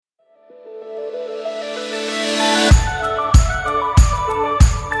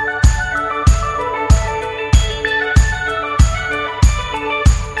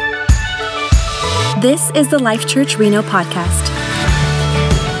This is the Life Church Reno podcast.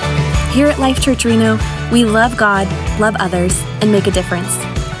 Here at Life Church Reno, we love God, love others, and make a difference.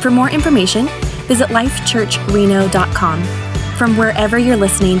 For more information, visit lifechurchreno.com. From wherever you're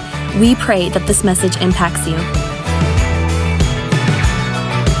listening, we pray that this message impacts you.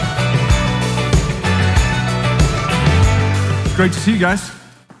 Great to see you guys.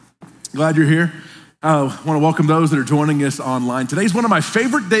 Glad you're here. I want to welcome those that are joining us online. Today's one of my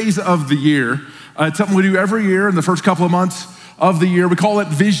favorite days of the year. It's something we do every year in the first couple of months of the year. We call it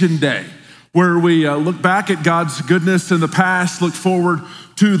Vision Day, where we look back at God's goodness in the past, look forward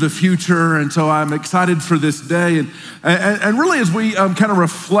to the future. And so I'm excited for this day. And really, as we kind of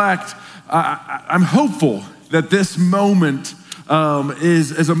reflect, I'm hopeful that this moment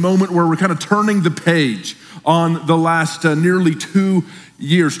is a moment where we're kind of turning the page on the last nearly 2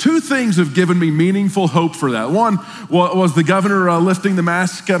 years. Two things have given me meaningful hope for that. One was the governor lifting the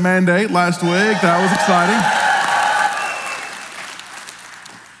mask mandate last week. That was exciting.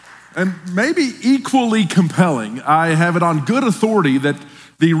 And maybe equally compelling, I have it on good authority that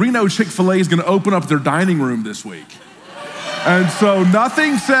the Reno Chick-fil-A is going to open up their dining room this week. And so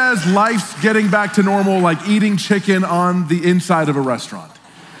nothing says life's getting back to normal like eating chicken on the inside of a restaurant.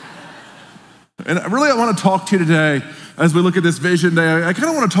 And really, I want to talk to you today as we look at this Vision Day. I kind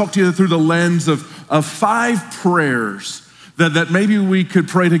of want to talk to you through the lens of 5 prayers that maybe we could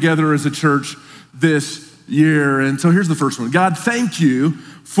pray together as a church this year. And so here's the first one. God, thank you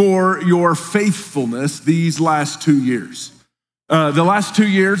for your faithfulness these last 2 years. The last 2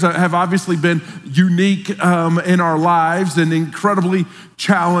 years have obviously been unique in our lives and incredibly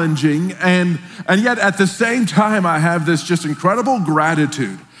challenging. And yet at the same time, I have this just incredible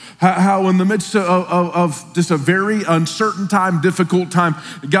gratitude. How in the midst of just a very uncertain time, difficult time,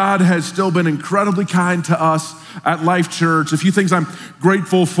 God has still been incredibly kind to us at Life Church. A few things I'm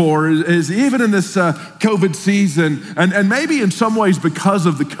grateful for is even in this COVID season, and maybe in some ways because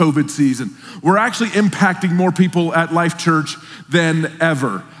of the COVID season, we're actually impacting more people at Life Church than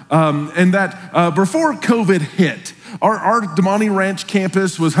ever. And that before COVID hit, our Damani Ranch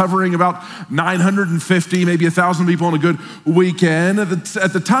campus was hovering about 950, maybe 1,000 people on a good weekend.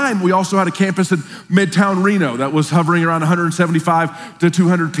 At the time, we also had a campus in Midtown Reno that was hovering around 175 to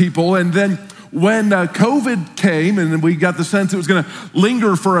 200 people. And then when COVID came and we got the sense it was going to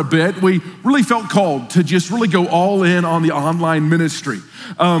linger for a bit, we really felt called to just really go all in on the online ministry.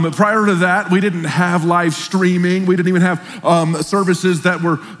 Prior to that, we didn't have live streaming. We didn't even have services that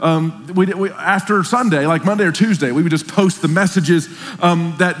were, after Sunday, like Monday or Tuesday, we would just post the messages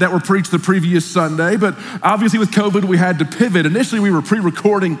that were preached the previous Sunday. But obviously with COVID, we had to pivot. Initially, we were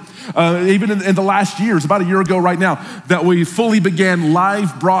pre-recording, even in the last year, it's about a year ago right now, that we fully began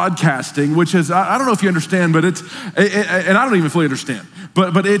live broadcasting, which is, I don't know if you understand, but and I don't even fully understand,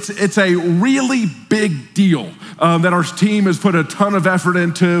 but it's a really big deal that our team has put a ton of effort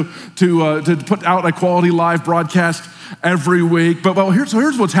into to put out a quality live broadcast every week. But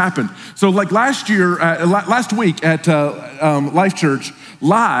here's what's happened. So like last week at Life Church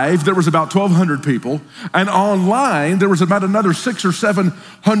live, there was about 1,200 people, and online there was about another 600 or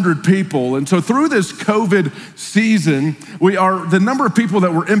 700 people. And so through this COVID season, the number of people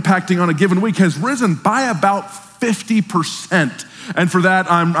that we're impacting on a given week has risen by about 50%. And for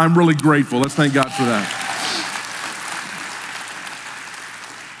that, I'm really grateful. Let's thank God for that.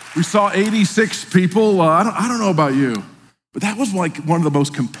 We saw 86 people. I don't know about you, but that was like one of the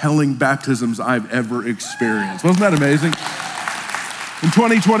most compelling baptisms I've ever experienced. Wasn't that amazing? In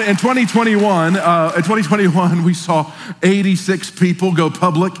 2021, we saw 86 people go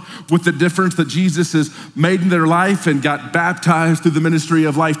public with the difference that Jesus has made in their life and got baptized through the ministry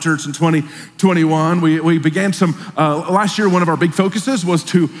of Life Church in 2021. We began last year, one of our big focuses was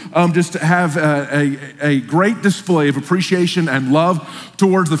to just have a great display of appreciation and love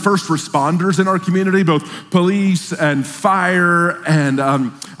towards the first responders in our community, both police and fire and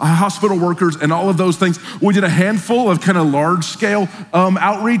hospital workers and all of those things. We did a handful of kind of large scale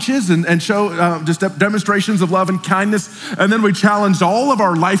outreaches and show just demonstrations of love and kindness. And then we challenged all of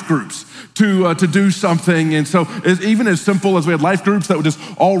our life groups to do something. And so even as simple as we had life groups that would just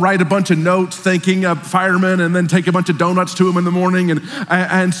all write a bunch of notes thanking firemen and then take a bunch of donuts to them in the morning.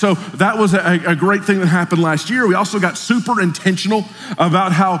 And so that was a great thing that happened last year. We also got super intentional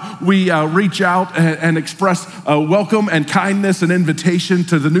about how we reach out and express welcome and kindness and invitation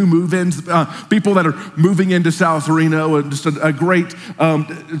to the new move-ins, people that are moving into South Reno, and just a great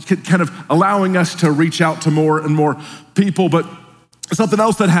kind of allowing us to reach out to more and more people. But something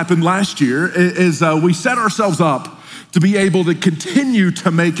else that happened last year is we set ourselves up to be able to continue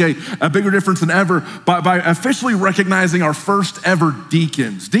to make a bigger difference than ever by officially recognizing our first ever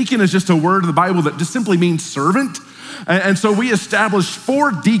deacons. Deacon is just a word in the Bible that just simply means servant. And so we established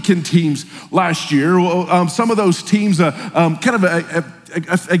 4 deacon teams last year. Some of those teams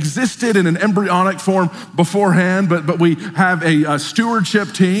existed in an embryonic form beforehand, but we have a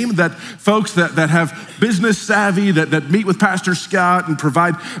stewardship team that folks that have business savvy, that meet with Pastor Scott and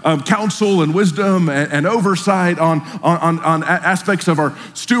provide counsel and wisdom and oversight on aspects of our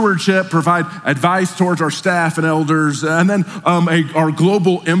stewardship, provide advice towards our staff and elders, and then our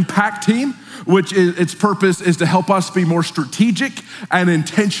global impact team, which its purpose is to help us be more strategic and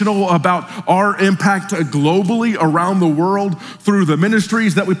intentional about our impact globally around the world through the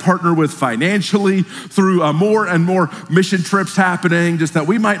ministries that we partner with financially, through more and more mission trips happening, just that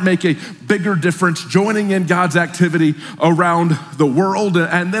we might make a bigger difference joining in God's activity around the world.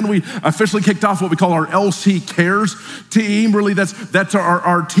 And then we officially kicked off what we call our LC Cares team. Really, that's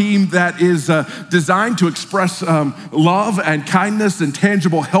our team that is designed to express love and kindness and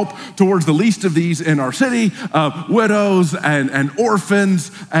tangible help towards the least of these in our city, widows and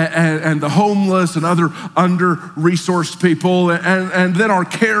orphans and the homeless and other under-resourced people. And then our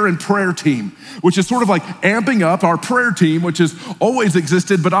care and prayer team, which is sort of like amping up our prayer team, which has always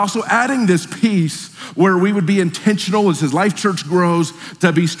existed, but also adding this piece where we would be intentional as Life Church grows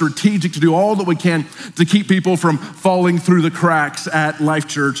to be strategic, to do all that we can to keep people from falling through the cracks at Life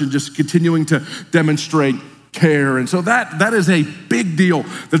Church and just continuing to demonstrate care. And so that is a big deal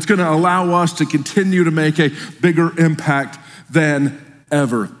that's going to allow us to continue to make a bigger impact than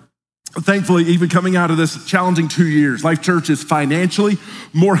ever. Thankfully, even coming out of this challenging 2 years, Life Church is financially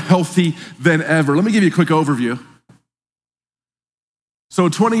more healthy than ever. Let me give you a quick overview. So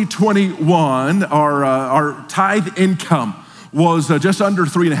 2021, our tithe income was just under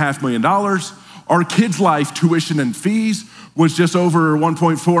 $3.5 million. Our kids' life tuition and fees was just over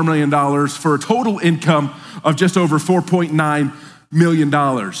 $1.4 million for a total income of just over $4.9 million.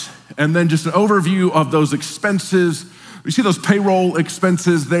 And then just an overview of those expenses. You see those payroll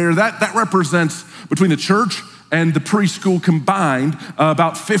expenses there? That represents, between the church and the preschool combined,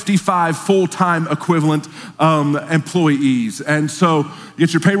 about 55 full-time equivalent employees. And so you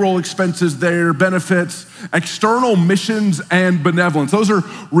get your payroll expenses there, benefits, external missions, and benevolence. Those are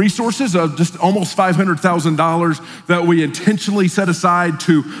resources of just almost $500,000 that we intentionally set aside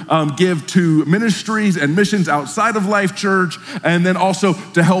to give to ministries and missions outside of Life Church, and then also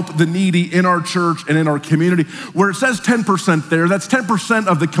to help the needy in our church and in our community. Where it says 10% there, that's 10%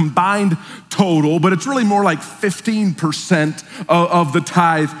 of the combined total, but it's really more like 15% of the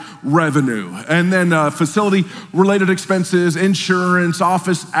tithe revenue. And then facility-related expenses, insurance,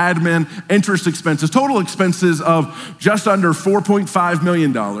 office admin, interest expenses, total expenses of just under $4.5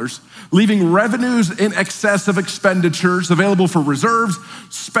 million, leaving revenues in excess of expenditures available for reserves,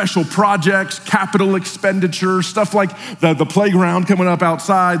 special projects, capital expenditures, stuff like the playground coming up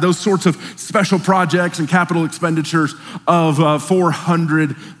outside, those sorts of special projects and capital expenditures of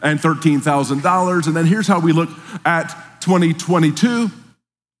 $413,000. And then here's how we look at 2022.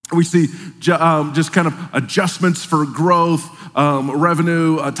 We see just kind of adjustments for growth,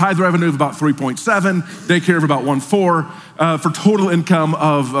 revenue, tithe revenue of about 3.7, daycare of about 1.4, for total income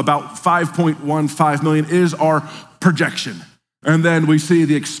of about 5.15 million is our projection. And then we see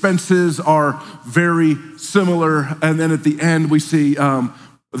the expenses are very similar. And then at the end, we see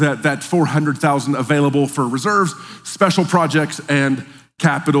that 400,000 available for reserves, special projects, and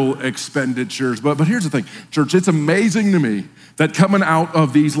capital expenditures. But here's the thing, church, it's amazing to me that coming out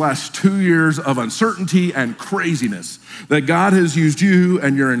of these last 2 years of uncertainty and craziness, that God has used you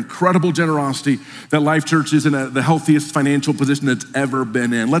and your incredible generosity, that Life Church is in the healthiest financial position it's ever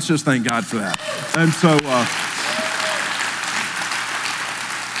been in. Let's just thank God for that. And so,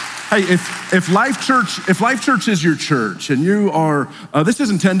 hey, if Life Church is your church and you are, this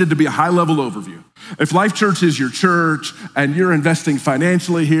is intended to be a high-level overview. If Life Church is your church and you're investing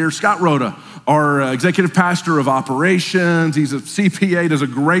financially here, Scott Rhoda, our executive pastor of operations, he's a CPA, does a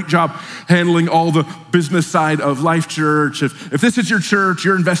great job handling all the business side of Life Church. If this is your church,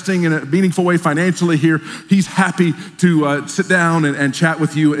 you're investing in a meaningful way financially here, he's happy to sit down and chat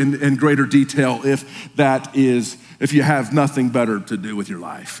with you in greater detail if you have nothing better to do with your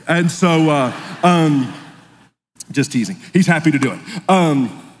life. And so, just teasing. He's happy to do it.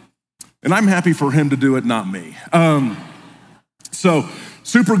 And I'm happy for him to do it, not me. So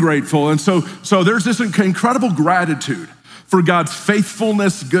super grateful. And so there's this incredible gratitude for God's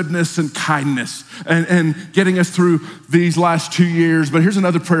faithfulness, goodness, and kindness and getting us through these last 2 years. But here's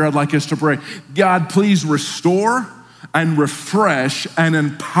another prayer I'd like us to pray. God, please restore and refresh and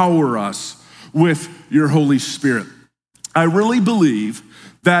empower us with your Holy Spirit. I really believe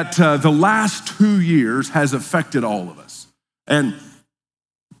that the last 2 years has affected all of us. And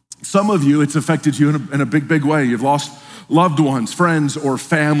some of you, it's affected you in a big, big way. You've lost loved ones, friends, or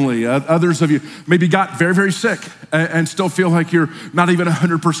family. Others of you maybe got very, very sick and still feel like you're not even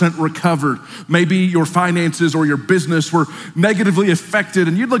 100% recovered. Maybe your finances or your business were negatively affected,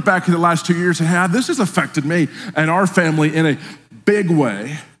 and you'd look back at the last 2 years and say, this has affected me and our family in a big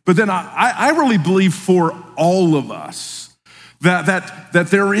way. But then I really believe for all of us that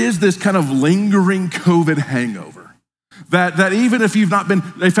there is this kind of lingering COVID hangover. That even if you've not been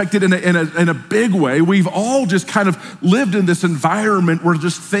affected in a big way, we've all just kind of lived in this environment where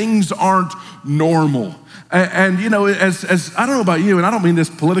just things aren't normal. And you know, as I don't know about you, and I don't mean this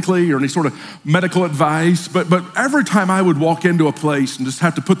politically or any sort of medical advice, but every time I would walk into a place and just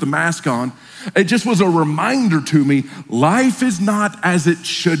have to put the mask on, it just was a reminder to me, life is not as it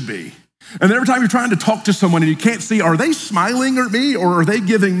should be. And every time you're trying to talk to someone and you can't see, are they smiling at me or are they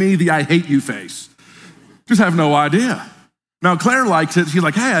giving me the I hate you face? Just have no idea. Now, Claire likes it. She's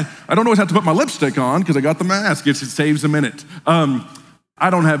like, hey, I don't always have to put my lipstick on because I got the mask. It saves a minute. I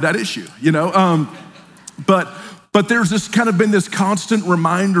don't have that issue, you know? But there's this kind of been this constant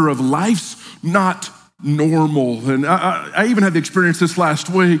reminder of life's not normal. And I even had the experience this last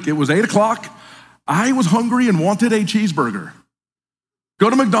week. It was 8 o'clock. I was hungry and wanted a cheeseburger. Go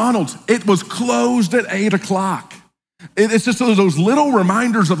to McDonald's. It was closed at 8 o'clock. It's just those little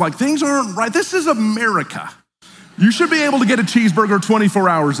reminders of like, things aren't right. This is America. You should be able to get a cheeseburger 24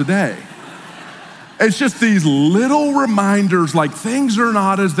 hours a day. It's just these little reminders like things are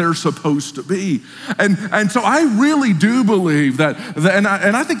not as they're supposed to be. And so I really do believe that and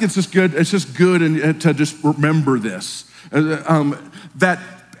I think it's just good to just remember this, that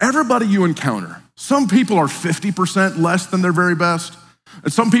everybody you encounter, some people are 50% less than their very best.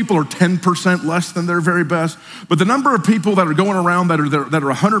 And some people are 10% less than their very best. But the number of people that are going around that are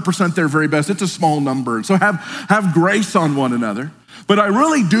 100% their very best, it's a small number. And so have grace on one another. But I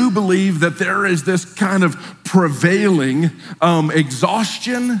really do believe that there is this kind of prevailing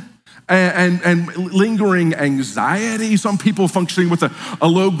exhaustion and lingering anxiety. Some people functioning with a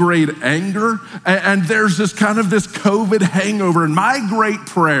low-grade anger. And there's this kind of this COVID hangover. And my great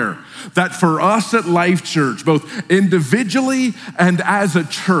prayer that for us at Life Church, both individually and as a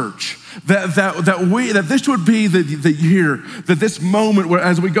church, that this would be the year, that this moment where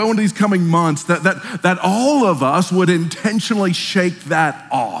as we go into these coming months, that all of us would intentionally shake that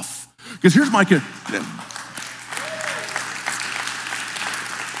off. Because here's my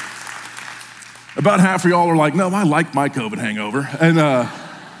about half of y'all are like, no, I like my COVID hangover. And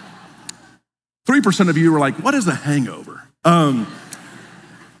 3% of you are like, what is a hangover?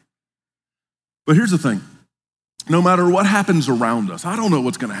 But here's the thing. No matter what happens around us, I don't know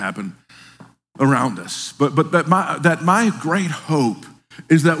what's going to happen around us, but that my great hope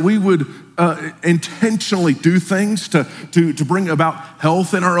is that we would intentionally do things to bring about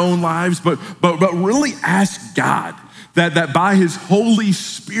health in our own lives, but really ask God that by his Holy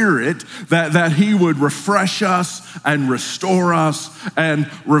Spirit, that he would refresh us and restore us and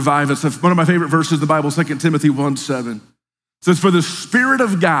revive us. One of my favorite verses in the Bible, 2 Timothy 1:7. Says, for the Spirit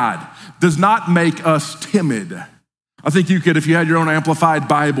of God does not make us timid. I think you could, if you had your own amplified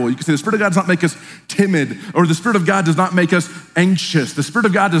Bible, you could say the Spirit of God does not make us timid, or the Spirit of God does not make us anxious. The Spirit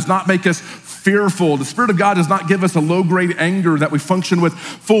of God does not make us fearful. The Spirit of God does not give us a low-grade anger that we function with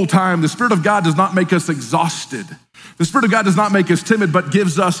full time. The Spirit of God does not make us exhausted. The Spirit of God does not make us timid, but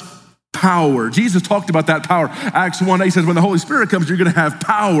gives us power. Jesus talked about that power. Acts 1:8 says, when the Holy Spirit comes, you're going to have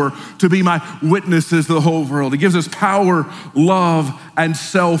power to be my witnesses to the whole world. He gives us power, love, and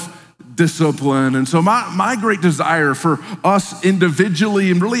self-discipline. And so my great desire for us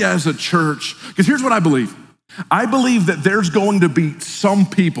individually and really as a church, because here's what I believe. I believe that there's going to be some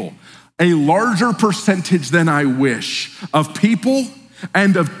people, a larger percentage than I wish, of people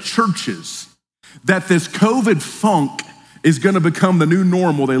and of churches, that this COVID funk is going to become the new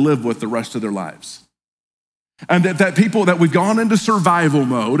normal they live with the rest of their lives. And that people, that we've gone into survival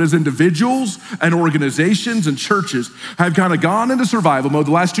mode as individuals and organizations and churches have kind of gone into survival mode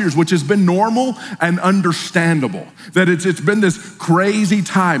the last 2 years, which has been normal and understandable. That it's been this crazy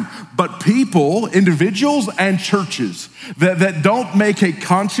time. But people, individuals and churches that don't make a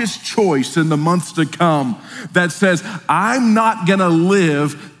conscious choice in the months to come that says, I'm not gonna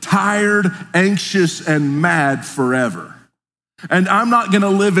live tired, anxious, and mad forever. And I'm not gonna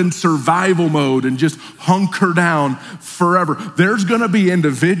live in survival mode and just hunker down forever. There's gonna be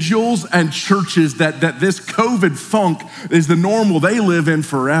individuals and churches that this COVID funk is the normal they live in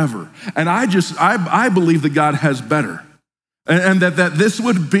forever. And I believe that God has better. And that this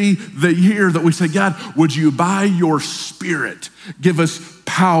would be the year that we say, God, would you by your Spirit give us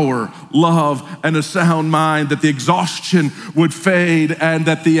power, love, and a sound mind, that the exhaustion would fade and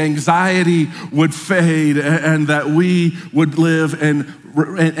that the anxiety would fade and that we would live in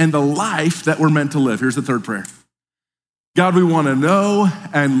the life that we're meant to live. Here's the third prayer. God, we want to know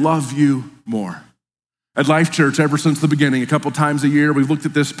and love you more. At Life Church, ever since the beginning, a couple times a year, we've looked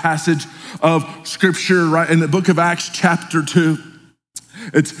at this passage of scripture right in the book of Acts chapter 2.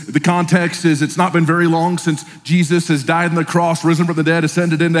 The context is it's not been very long since Jesus has died on the cross, risen from the dead,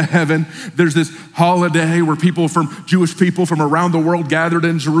 ascended into heaven. There's this holiday where Jewish people from around the world gathered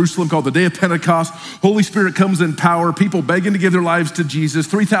in Jerusalem called the Day of Pentecost. Holy Spirit comes in power, people begging to give their lives to Jesus.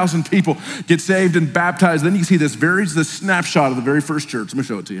 3,000 people get saved and baptized. Then you see this snapshot of the very first church. Let me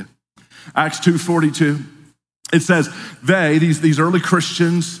show it to you. Acts 2:42, it says, these early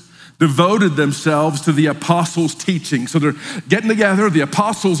Christians devoted themselves to the apostles' teaching. So they're getting together. The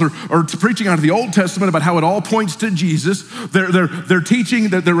apostles are preaching out of the Old Testament about how it all points to Jesus. They're teaching,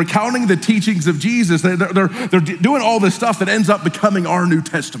 they're recounting the teachings of Jesus. They're doing all this stuff that ends up becoming our New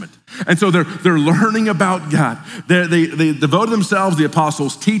Testament. And so they're learning about God. They devoted themselves to the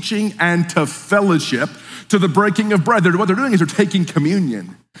apostles' teaching and to fellowship, to the breaking of bread. What they're doing is they're taking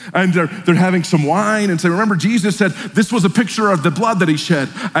communion. And they're having some wine and say, remember, Jesus said this was a picture of the blood that he shed.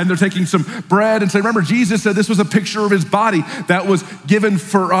 And they're taking some bread and say, remember, Jesus said this was a picture of his body that was given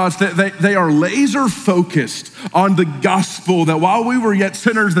for us. They are laser focused on the gospel, that while we were yet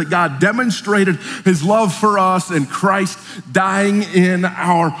sinners, that God demonstrated his love for us in Christ dying in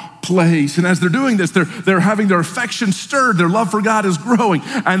our place. And as they're doing this, they're having their affection stirred. Their love for God is growing,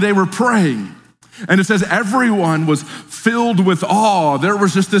 and they were praying. And it says everyone was filled with awe. There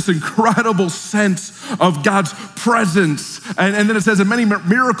was just this incredible sense of God's presence. And then it says that many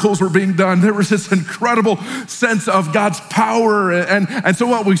miracles were being done. There was this incredible sense of God's power. And so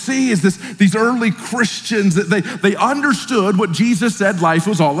what we see is these early Christians, they understood what Jesus said life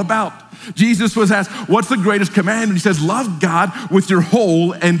was all about. Jesus was asked, what's the greatest command? And he says, love God with your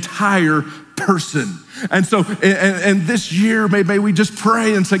whole entire person. And so, and this year, may we just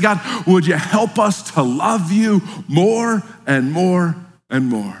pray and say, God, would you help us to love you more and more and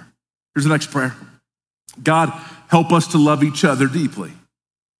more? Here's the next prayer. God, help us to love each other deeply.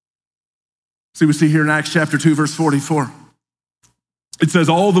 See, we see here in Acts chapter 2, verse 44. It says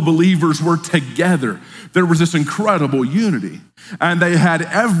all the believers were together. There was this incredible unity, and they had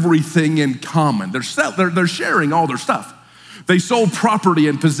everything in common. They're sharing all their stuff. They sold property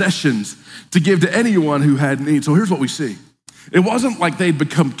and possessions to give to anyone who had need. So here's what we see. It wasn't like they'd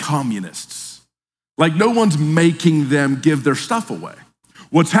become communists. Like no one's making them give their stuff away.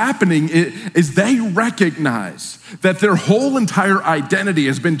 What's happening is they recognize that their whole entire identity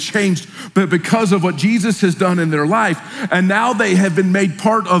has been changed because of what Jesus has done in their life. And now they have been made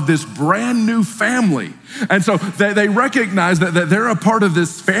part of this brand new family. And so they recognize that they're a part of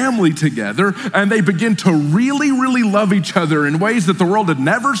this family together, and they begin to really, really love each other in ways that the world had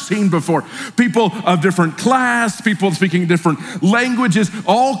never seen before. People of different class, people speaking different languages,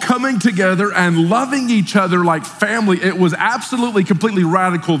 all coming together and loving each other like family. It was absolutely, completely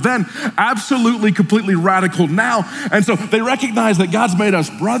radical then, absolutely, completely radical now. And so they recognize that God's made us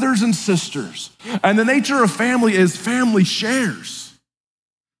brothers and sisters. And the nature of family is family shares.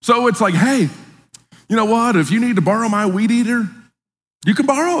 So it's like, hey, you know what? If you need to borrow my weed eater, you can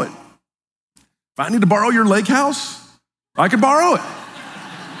borrow it. If I need to borrow your lake house, I can borrow it.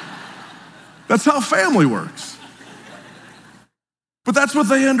 That's how family works. But that's what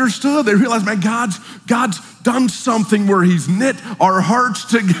they understood. They realized, man, God's done something where he's knit our hearts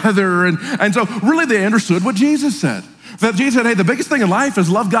together. And so really they understood what Jesus said. That Jesus said, hey, the biggest thing in life is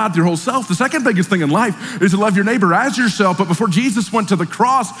love God with your whole self. The second biggest thing in life is to love your neighbor as yourself. But before Jesus went to the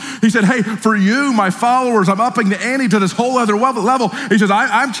cross, he said, hey, for you, my followers, I'm upping the ante to this whole other level. He says,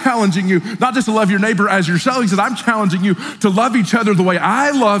 I'm challenging you not just to love your neighbor as yourself. He says, I'm challenging you to love each other the way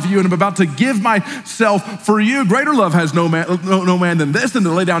I love you, and I'm about to give myself for you. Greater love has no man than this, than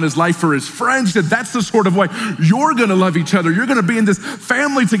to lay down his life for his friends. He said, that's the sort of way you're gonna love each other. You're gonna be in this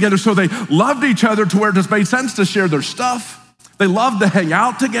family together. So they loved each other to where it just made sense to share their stuff. They loved to hang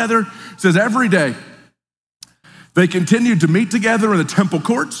out together. It says every day they continued to meet together in the temple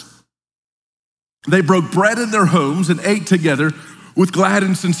courts. They broke bread in their homes and ate together with glad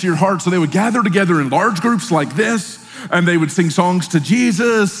and sincere hearts. So they would gather together in large groups like this, and they would sing songs to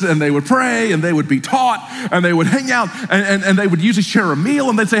Jesus, and they would pray, and they would be taught, and they would hang out, and they would usually share a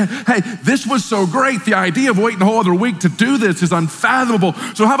meal, and they'd say, hey, this was so great. The idea of waiting a whole other week to do this is unfathomable.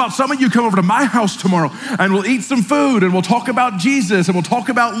 So how about some of you come over to my house tomorrow, and we'll eat some food, and we'll talk about Jesus, and we'll talk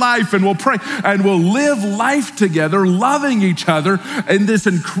about life, and we'll pray, and we'll live life together, loving each other in this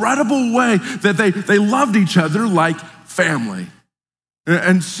incredible way that they loved each other like family.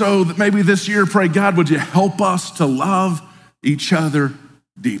 And so that maybe this year, pray, God, would you help us to love each other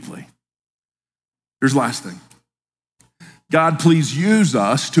deeply? Here's the last thing. God, please use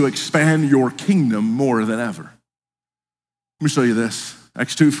us to expand your kingdom more than ever. Let me show you this.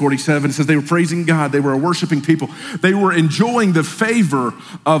 Acts 2:47 says they were praising God. They were a worshiping people. They were enjoying the favor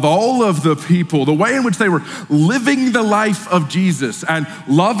of all of the people, the way in which they were living the life of Jesus and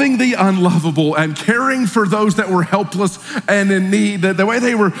loving the unlovable and caring for those that were helpless and in need. The way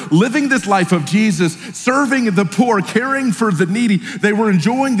they were living this life of Jesus, serving the poor, caring for the needy, they were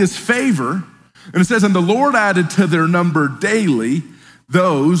enjoying this favor. And it says, and the Lord added to their number daily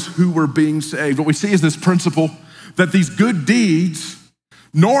those who were being saved. What we see is this principle that these good deeds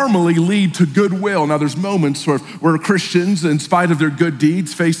normally lead to goodwill. Now, there's moments where Christians, in spite of their good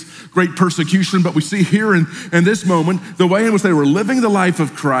deeds, face great persecution, but we see here in this moment, the way in which they were living the life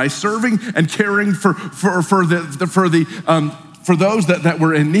of Christ, serving and caring for those that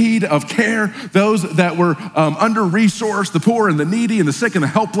were in need of care, those that were under-resourced, the poor and the needy and the sick and the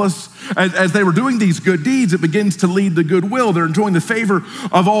helpless. As they were doing these good deeds, it begins to lead to goodwill. They're enjoying the favor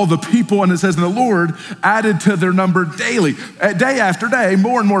of all the people. And it says, and the Lord added to their number daily. Day after day,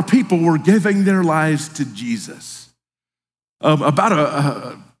 more and more people were giving their lives to Jesus.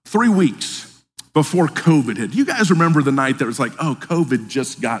 About 3 weeks before COVID hit, do you guys remember the night that was like, oh, COVID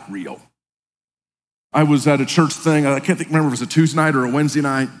just got real? I was at a church thing. I can't remember if it was a Tuesday night or a Wednesday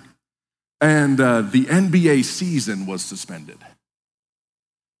night. And the NBA season was suspended.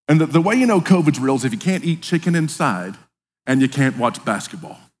 And the way you know COVID's real is if you can't eat chicken inside and you can't watch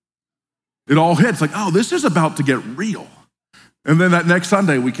basketball. It all hits like, oh, this is about to get real. And then that next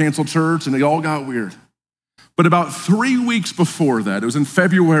Sunday, we canceled church and it all got weird. But about 3 weeks before that, it was in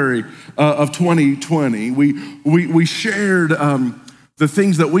February of 2020, we shared the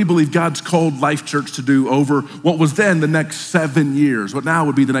things that we believe God's called Life Church to do over what was then the next 7 years, what now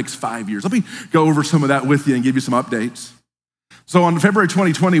would be the next 5 years. Let me go over some of that with you and give you some updates. So on February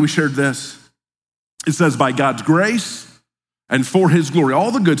 2020, we shared this. It says, by God's grace and for his glory, all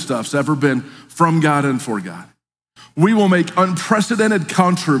the good stuff's ever been from God and for God. We will make unprecedented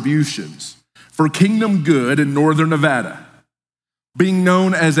contributions for kingdom good in Northern Nevada, being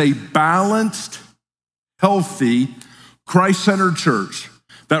known as a balanced, healthy, Christ-centered church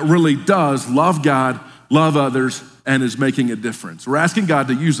that really does love God, love others, and is making a difference. We're asking God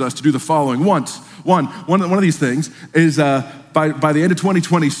to use us to do the following. One of these things is by the end of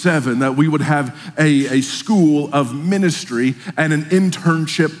 2027 that we would have a school of ministry and an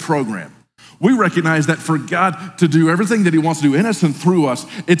internship program. We recognize that for God to do everything that he wants to do in us and through us,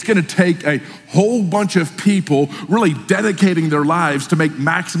 it's gonna take a whole bunch of people really dedicating their lives to make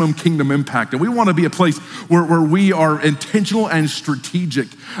maximum kingdom impact. And we wanna be a place where we are intentional and strategic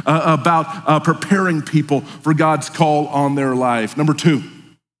about preparing people for God's call on their life. Number two,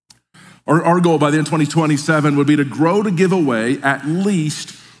 our goal by the end of 2027 would be to grow to give away at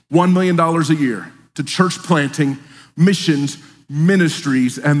least $1 million a year to church planting, missions,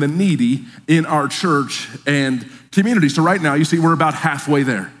 ministries, and the needy in our church and community. So right now, you see, we're about halfway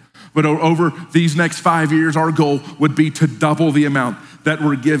there. But over these next 5 years, our goal would be to double the amount that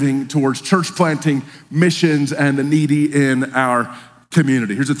we're giving towards church planting, missions, and the needy in our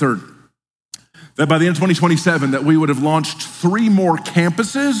community. Here's the third. That by the end of 2027, that we would have launched 3 more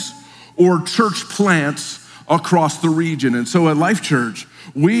campuses or church plants across the region. And so at Life Church,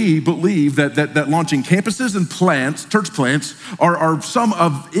 we believe that launching campuses and plants, church plants, are some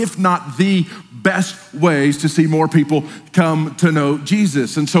of, if not the best ways to see more people come to know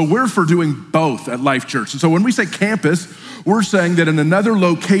Jesus. And so we're for doing both at Life Church. And so when we say campus, we're saying that in another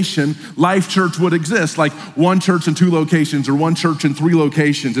location, Life Church would exist, like one church in 2 locations or one church in 3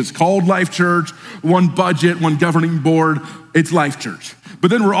 locations. It's called Life Church, one budget, one governing board, it's Life Church. But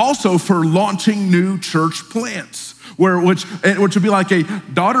then we're also for launching new church plants, which would be like a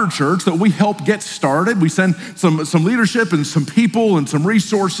daughter church that we help get started. We send some leadership and some people and some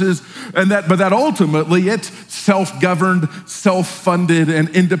resources, but that ultimately it's self-governed, self-funded, and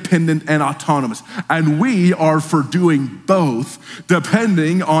independent and autonomous. And we are for doing both,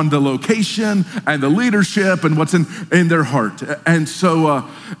 depending on the location and the leadership and what's in their heart. And so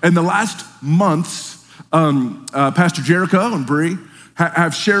in the last months, Pastor Jericho and Bree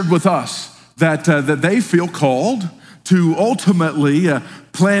have shared with us that they feel called to ultimately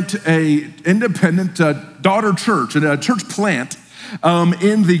plant a independent daughter church, and a church plant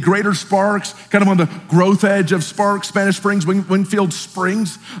in the greater Sparks, kind of on the growth edge of Sparks, Spanish Springs, Wingfield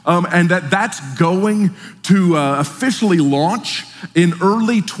Springs, and that's going to officially launch in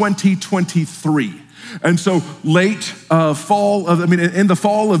early 2023. And so in the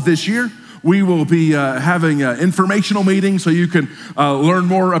fall of this year, we will be having informational meetings so you can learn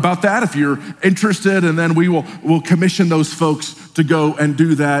more about that if you're interested, and then we'll commission those folks to go and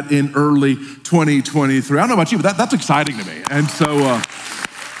do that in early 2023. I don't know about you, but that's exciting to me. And so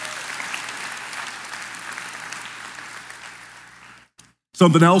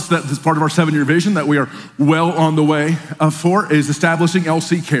something else that is part of our 7-year vision that we are well on the way for is establishing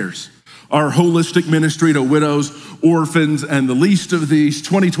LC Cares, our holistic ministry to widows, orphans, and the least of these.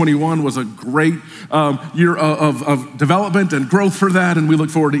 2021 was a great year of development and growth for that, and we look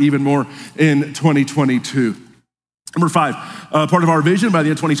forward to even more in 2022. Number 5, part of our vision by the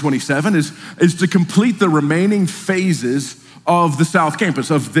end of 2027 is to complete the remaining phases of the South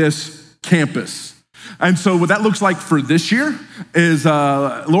Campus, of this campus. And so what that looks like for this year is,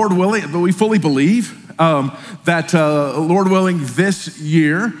 Lord willing, we fully believe that Lord willing, this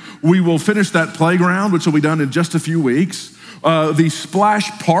year, we will finish that playground, which will be done in just a few weeks. The splash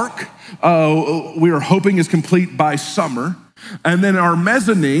park, we are hoping is complete by summer. And then our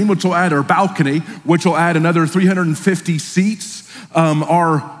mezzanine, which will add our balcony, which will add another 350 seats.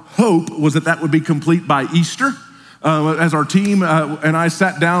 Our hope was that would be complete by Easter. As our team and I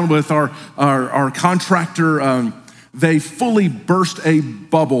sat down with our contractor, they fully burst a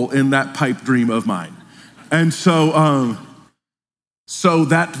bubble in that pipe dream of mine. And so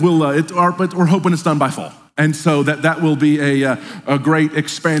that will, but we're hoping it's done by fall. And so that will be a great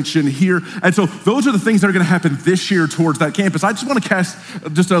expansion here. And so those are the things that are going to happen this year towards that campus. I just want to cast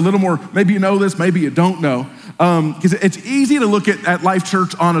just a little more, maybe you know this, maybe you don't know, because it's easy to look at Life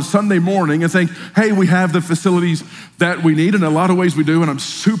Church on a Sunday morning and think, hey, we have the facilities that we need. In a lot of ways we do, and I'm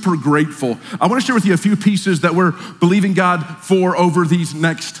super grateful. I want to share with you a few pieces that we're believing God for over these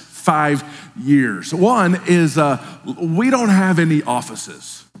next 5 years. One is we don't have any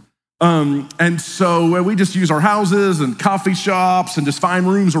offices. And so we just use our houses and coffee shops and just find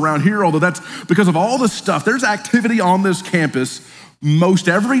rooms around here, although that's because of all the stuff. There's activity on this campus most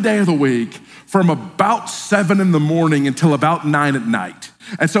every day of the week from about 7 in the morning until about 9 at night.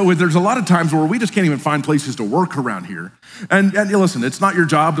 And so there's a lot of times where we just can't even find places to work around here. And listen, it's not your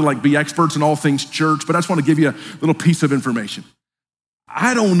job to be experts in all things church, but I just want to give you a little piece of information.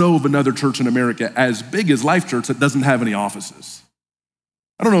 I don't know of another church in America as big as Life Church that doesn't have any offices.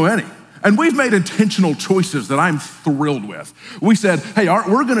 I don't know any. And we've made intentional choices that I'm thrilled with. We said, hey,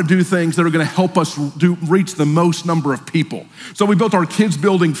 we're gonna do things that are gonna help us reach the most number of people. So we built our kids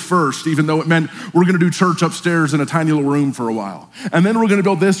building first, even though it meant we're gonna do church upstairs in a tiny little room for a while. And then we're gonna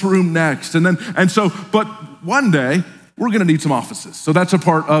build this room next. But one day, we're gonna need some offices. So that's a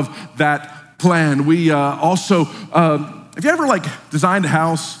part of that plan. We also, have you ever designed a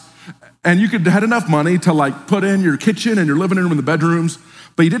house and you had enough money to put in your kitchen and your living room and the bedrooms,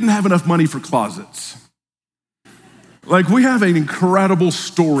 but you didn't have enough money for closets? We have an incredible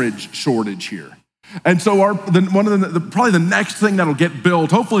storage shortage here. And so probably the next thing that'll get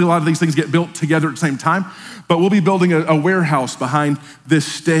built, hopefully a lot of these things get built together at the same time, but we'll be building a warehouse behind this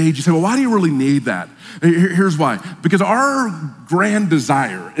stage. You say, well, why do you really need that? Here's why. Because our grand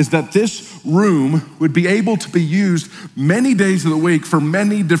desire is that this room would be able to be used many days of the week for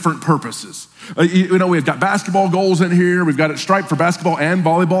many different purposes. We've got basketball goals in here. We've got it striped for basketball and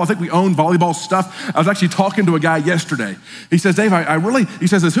volleyball. I think we own volleyball stuff. I was actually talking to a guy yesterday. He says, Dave, he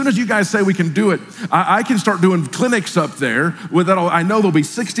says, as soon as you guys say we can do it, I can start doing clinics up there. I know there'll be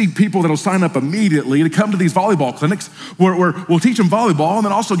 60 people that'll sign up immediately to come to these volleyball clinics where we'll teach them volleyball and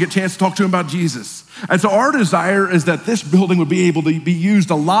then also get a chance to talk to them about Jesus. And so our desire is that this building would be able to be used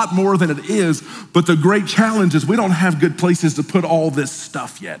a lot more than it is, but the great challenge is we don't have good places to put all this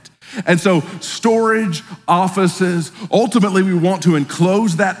stuff yet. And so storage, offices, ultimately we want to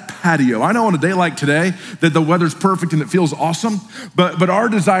enclose that patio. I know on a day like today that the weather's perfect and it feels awesome, but our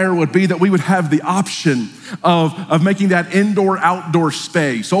desire would be that we would have the option of making that indoor-outdoor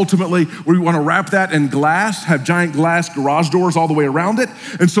space. Ultimately, we want to wrap that in glass, have giant glass garage doors all the way around it.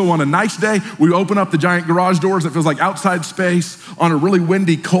 And so on a nice day, we open up the giant garage doors that feels like outside space. On a really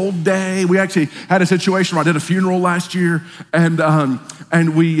windy, cold day, we actually had a situation where I did a funeral last year,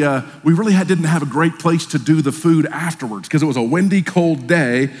 and we really didn't have a great place to do the food afterwards because it was a windy, cold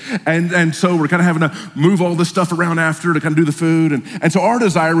day. And so we're kind of having to move all this stuff around after to kind of do the food. And so our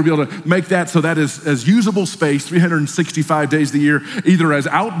desire would be able to make that so that is as usable space 365 days of the year, either as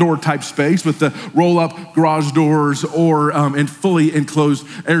outdoor type space with the roll-up garage doors or in fully enclosed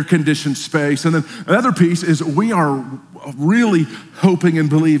air-conditioned space. And then another piece is we are really hoping and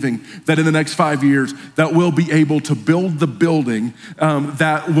believing that in the next 5 years that we'll be able to build the building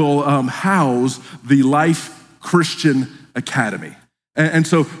that will house the Life Christian Academy. And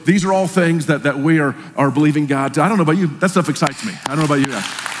so these are all things that we are believing God to. I don't know about you, that stuff excites me. I don't know about you guys.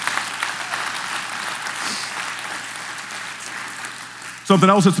 Something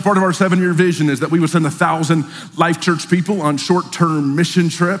else that's a part of our 7-year vision is that we would send 1,000 Life Church people on short-term mission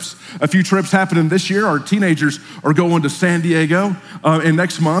trips. A few trips happening this year. Our teenagers are going to San Diego in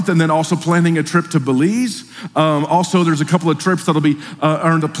next month, and then also planning a trip to Belize. Also, there's a couple of trips that'll be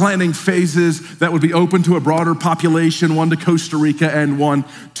are in the planning phases that would be open to a broader population, one to Costa Rica and one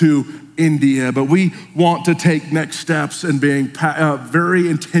to India. But we want to take next steps in being very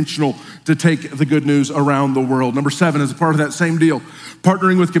intentional to take the good news around the world. Number 7 is a part of that same deal,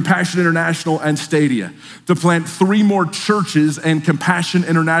 partnering with Compassion International and Stadia to plant 3 more churches and Compassion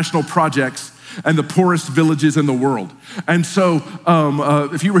International projects in the poorest villages in the world. And so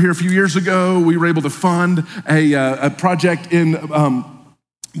if you were here a few years ago, we were able to fund a project in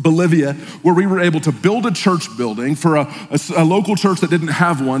Bolivia, where we were able to build a church building for a local church that didn't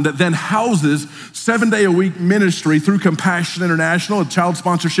have one, that then houses 7-day-a-week ministry through Compassion International, a child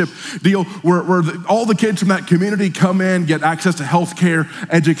sponsorship deal where all the kids from that community come in, get access to healthcare,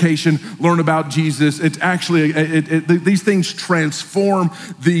 education, learn about Jesus. It's actually, these things transform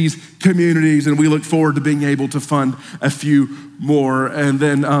these communities, and we look forward to being able to fund a few more. And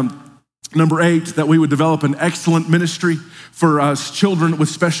then number 8, that we would develop an excellent ministry for children with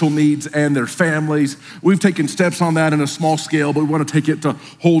special needs and their families. We've taken steps on that in a small scale, but we want to take it to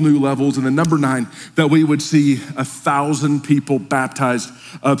whole new levels. And then number 9, that we would see 1,000 people baptized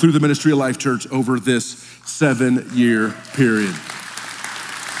through the ministry of Life Church over this 7-year period.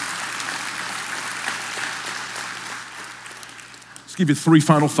 Let's give you 3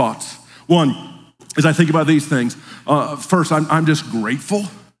 final thoughts. One, as I think about these things, first, I'm just grateful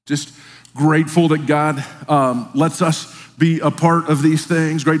that God lets us be a part of these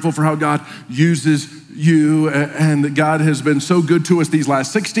things, grateful for how God uses you, and that God has been so good to us these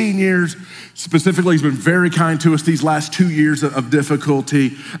last 16 years. Specifically, he's been very kind to us these last 2 years of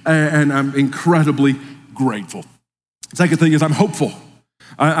difficulty, and I'm incredibly grateful. Second thing is I'm hopeful.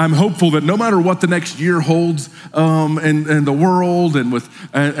 I'm hopeful that no matter what the next year holds in the world and with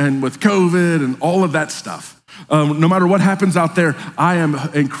COVID and all of that stuff, no matter what happens out there, I am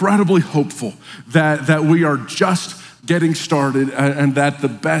incredibly hopeful that we are just getting started and that the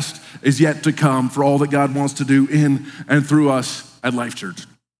best is yet to come for all that God wants to do in and through us at Life Church.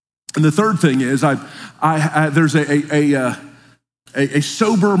 And the third thing is there's a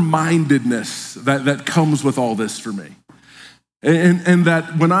sober-mindedness that comes with all this for me. And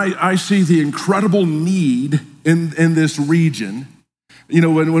that when I see the incredible need in this region, you know,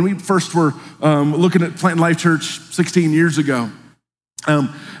 when we first were looking at planting Life Church 16 years ago,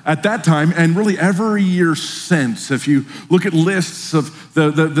 at that time, and really every year since, if you look at lists of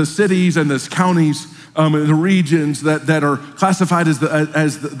the cities and the counties and the regions that are classified as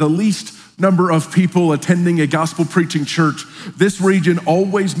the least number of people attending a gospel preaching church, this region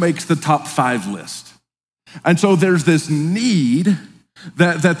always makes the top 5 list. And so there's this need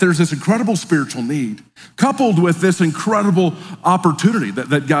that there's this incredible spiritual need coupled with this incredible opportunity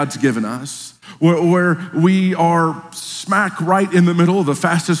that God's given us, where we are smack right in the middle of the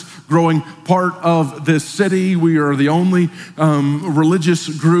fastest growing part of this city. We are the only religious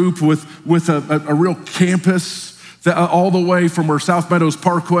group with a real campus all the way from where South Meadows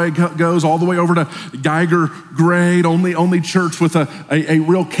Parkway goes all the way over to Geiger Grade, only church with a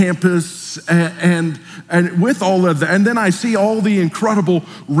real campus, and with all of that. And then I see all the incredible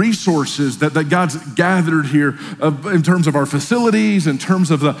resources that God's gathered here in terms of our facilities, in terms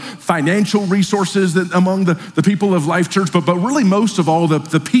of the financial resources that among the people of Life Church, but really most of all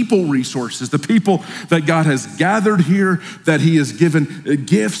the people resources, the people that God has gathered here, that he has given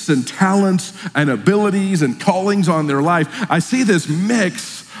gifts and talents and abilities and callings on their life. I see this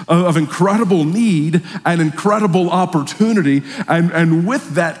mix of incredible need and incredible opportunity, and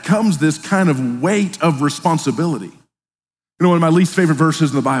with that comes this kind of weight of responsibility. You know, one of my least favorite verses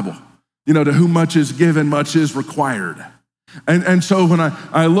in the Bible, you know, to whom much is given, much is required. And so when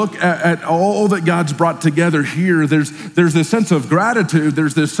I look at all that God's brought together here, there's this sense of gratitude,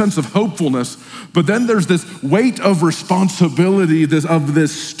 there's this sense of hopefulness, but then there's this weight of responsibility, of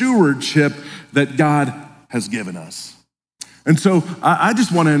this stewardship that God has given us. And so I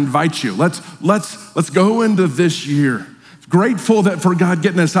just want to invite you, let's go into this year grateful that for God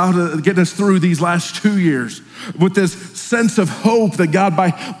getting us through these last 2 years with this sense of hope that God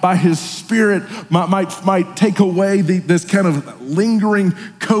by his Spirit might take away this kind of lingering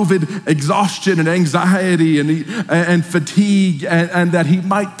COVID exhaustion and anxiety and fatigue, and that he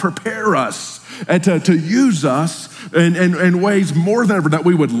might prepare us and to use us in ways more than ever, that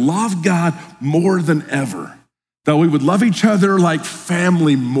we would love God more than ever, that we would love each other like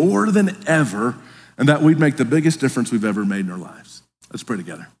family more than ever, and that we'd make the biggest difference we've ever made in our lives. Let's pray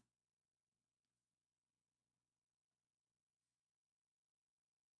together.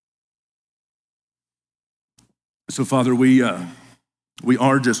 So, Father, we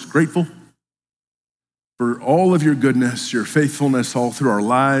are just grateful for all of your goodness, your faithfulness all through our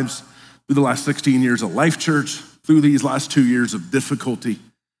lives, through the last 16 years of Life Church, through these last 2 years of difficulty.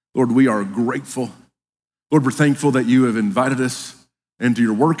 Lord, we are grateful. Lord, we're thankful that you have invited us into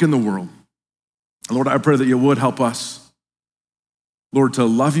your work in the world. Lord, I pray that you would help us, Lord, to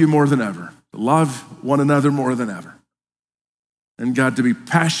love you more than ever, to love one another more than ever. And God, to be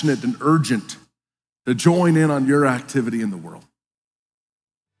passionate and urgent to join in on your activity in the world.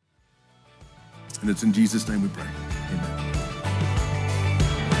 And it's in Jesus' name we pray. Amen.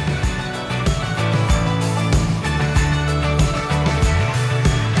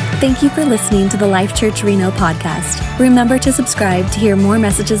 Thank you for listening to the Life Church Reno podcast. Remember to subscribe to hear more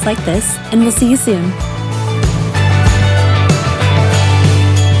messages like this, and we'll see you soon.